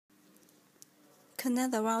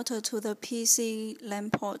Connect the router to the PC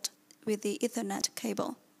LAN port with the Ethernet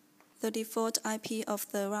cable. The default IP of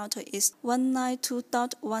the router is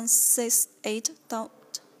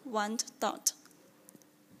 192.168.1.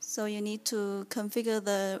 So you need to configure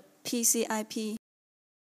the PC IP,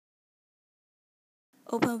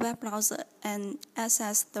 open web browser, and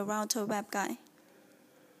access the router web guide.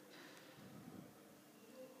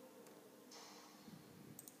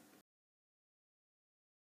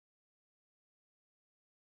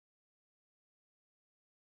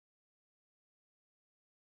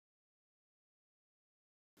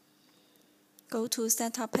 Go to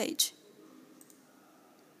Setup page.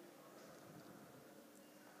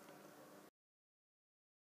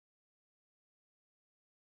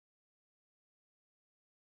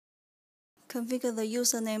 Configure the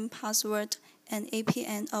username, password, and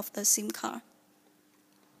APN of the SIM card.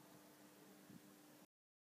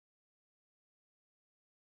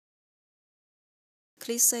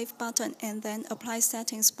 Click Save button and then Apply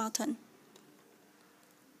Settings button.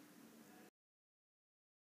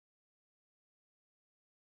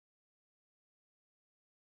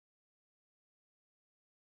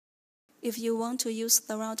 If you want to use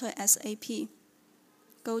the router as AP,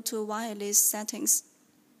 go to Wireless Settings.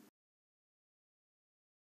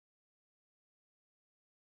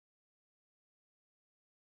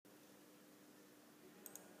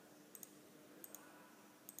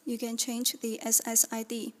 You can change the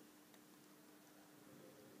SSID.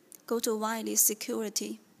 Go to Wireless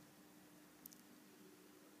Security.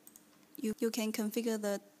 You can configure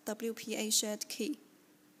the WPA shared key.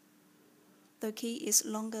 The key is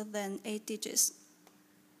longer than 8 digits.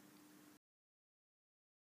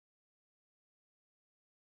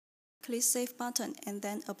 Click Save button and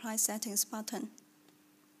then Apply Settings button.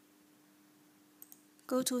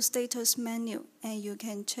 Go to Status menu and you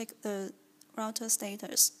can check the router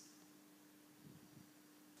status.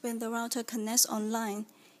 When the router connects online,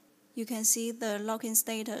 you can see the login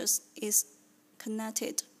status is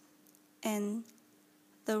connected and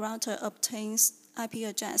the router obtains IP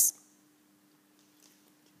address.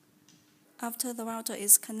 After the router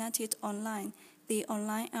is connected online, the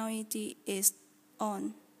online LED is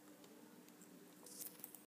on.